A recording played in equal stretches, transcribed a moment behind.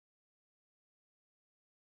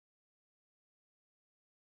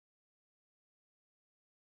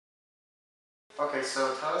Okay,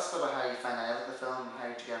 so tell us about how you found out about the film and how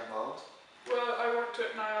did you get involved? Well, I worked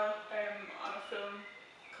with Niall on a film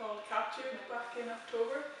called Captured back in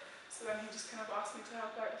October, so then he just kind of asked me to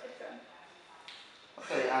help out with it then.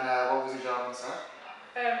 Okay, and what was your job on set?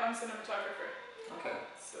 I'm a cinematographer, Okay.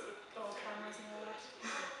 so all cameras and all that.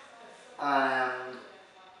 And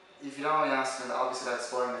if you don't mind me asking, obviously without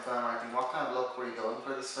spoiling the film or anything, what kind of look were you going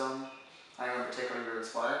for this film? Anyone in particular you were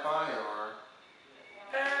inspired by, or?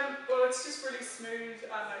 Well, it's just really smooth,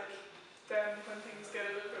 and like then when things get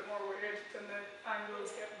a little bit more weird, then the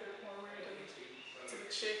angles get a bit more weird and it's a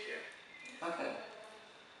bit shakier. Okay.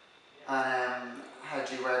 And had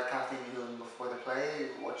you read Kathleen Newland before the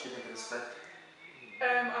play? What do you think of the script?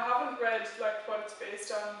 I haven't read like what it's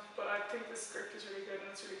based on, but I think the script is really good and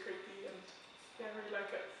it's really creepy, and yeah, I really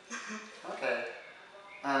like it. Okay.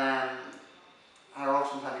 And how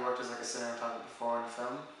often have you worked as like a cinematographer before in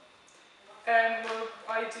film? Well,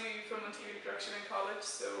 I do film and TV production in college,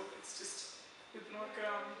 so it's just we've been working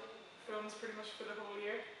on films pretty much for the whole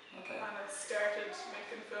year. Okay. And I started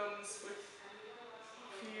making films with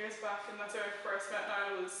a few years back, and that's how I first met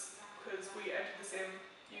Niall, was because we entered the same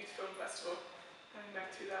youth film festival, and we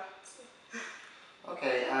met through that. So.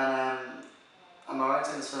 Okay, and am I right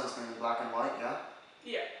in this film is going to be black and white, yeah?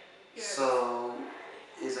 Yeah. So,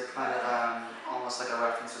 is it kind of almost like a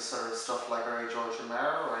reference to sort of stuff like early George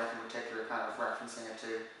Romero, or anything particular kind of referencing it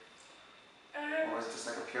to? Or is it just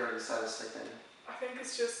like a purely stylistic thing? I think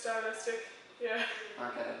it's just stylistic, yeah.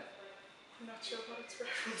 Okay. I'm not sure what it's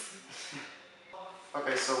referencing.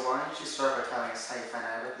 Okay, so why don't you start by telling us how you found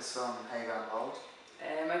out about this film and how you got involved?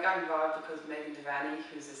 I got involved because Megan Devaney,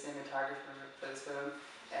 who's a cinematographer for this film,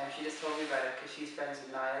 she just told me about it because she's friends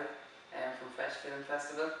with Niall from Fresh Film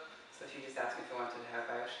Festival. So she just asked me if I wanted to help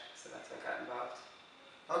out, so that's how I got involved.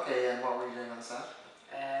 Okay, and what were you doing on set?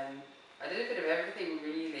 I did a bit of everything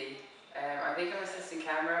really. I think I'm assistant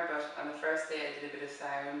camera, but on the first day I did a bit of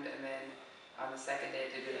sound, and then on the second day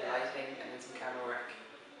I did a bit of lighting and then some camera work.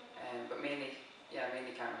 But mainly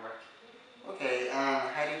camera work. Okay,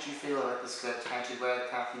 how did you feel about the script? Had you read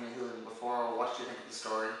Kathleen Newland before, or what did you think of the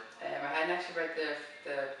story? I hadn't actually read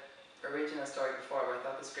the original story before, but I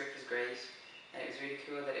thought the script was great, and it was really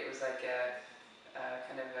cool that it was like a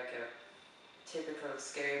kind of like a typical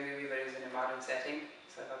scary movie, but it was in a modern setting,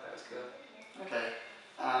 so I thought that was cool. Okay,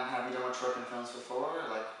 have you done much work in films before, or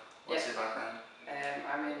like, what's your background?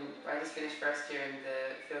 I just finished first year in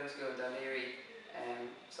the film school in Dunleary,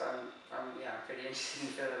 so I'm pretty interested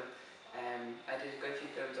in film. I did quite a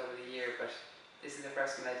few films over the year, but this is the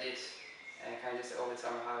first one I did kind of just over the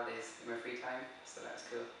summer holidays in my free time, so that was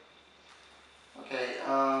cool. Okay,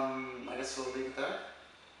 I guess we'll leave it there.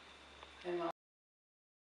 Well,